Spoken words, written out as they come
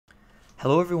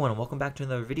Hello everyone and welcome back to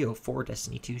another video for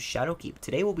Destiny 2's Shadowkeep.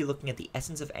 Today we'll be looking at the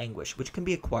Essence of Anguish, which can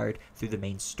be acquired through the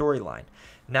main storyline.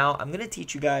 Now I'm going to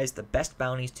teach you guys the best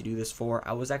bounties to do this for.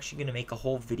 I was actually going to make a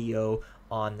whole video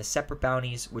on the separate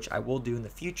bounties, which I will do in the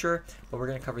future, but we're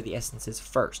going to cover the essences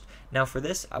first. Now for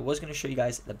this, I was going to show you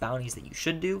guys the bounties that you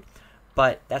should do,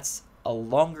 but that's a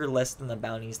longer list than the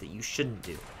bounties that you shouldn't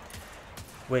do,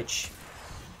 which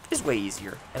is way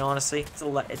easier, and honestly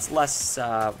it's less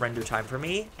render time for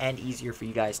me and easier for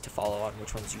you guys to follow on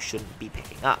which ones you shouldn't be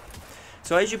picking up.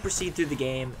 So as you proceed through the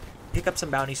game, pick up some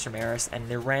bounties from Eris, and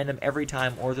they're random every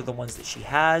time, or they're the ones that she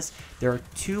has. There are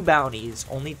two bounties,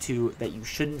 only two, that you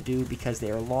shouldn't do because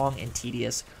they are long and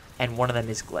tedious, and one of them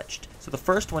is glitched. So the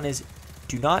first one is,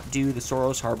 do not do the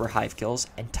Soros Harbor hive kills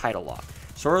and title lock.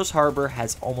 Soros Harbor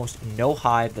has almost no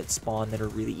hive that spawn that are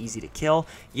really easy to kill.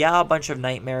 Yeah, a bunch of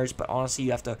nightmares, but honestly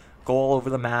you have to go all over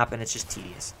the map and it's just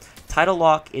tedious. Title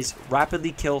lock is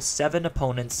rapidly kill 7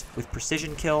 opponents with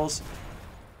precision kills.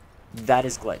 That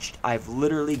is glitched. I've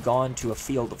literally gone to a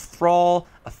field of Thrall,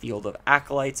 a field of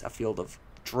Acolytes, a field of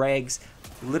Dregs,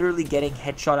 literally getting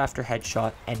headshot after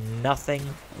headshot, and nothing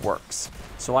works.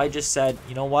 So I just said,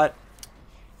 you know what?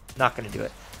 Not going to do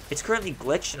it. It's currently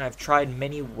glitched, and I've tried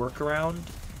many workaround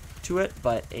to it,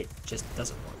 but it just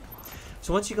doesn't work.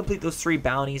 So once you complete those 3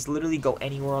 bounties, literally go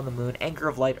anywhere on the moon. Anchor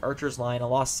of Light, Archer's Line, a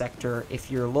Lost Sector. If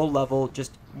you're low level,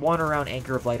 just wander around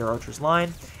Anchor of Light or Archer's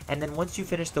Line. And then once you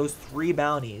finish those 3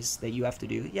 bounties that you have to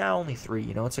do, yeah, only 3,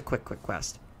 you know, it's a quick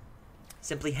quest.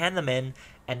 Simply hand them in,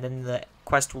 and then the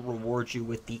quest will reward you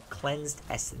with the Cleansed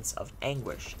Essence of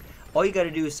Anguish. All you got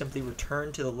to do is simply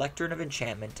return to the Lectern of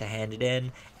Enchantment to hand it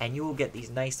in, and you will get these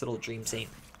nice little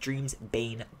Dreams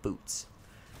Bane boots.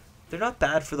 They're not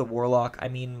bad for the Warlock. I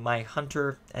mean, my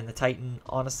Hunter and the Titan,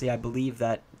 honestly, I believe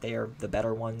that they are the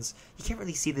better ones. You can't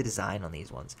really see the design on these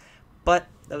ones. But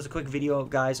that was a quick video,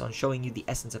 guys, on showing you the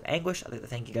Essence of Anguish. I'd like to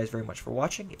thank you guys very much for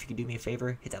watching. If you could do me a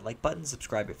favor, hit that like button,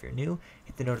 subscribe if you're new,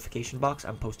 hit the notification box.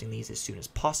 I'm posting these as soon as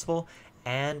possible.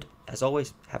 And, as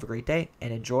always, have a great day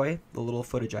and enjoy the little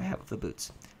footage I have of the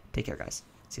boots. Take care, guys.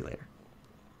 See you later.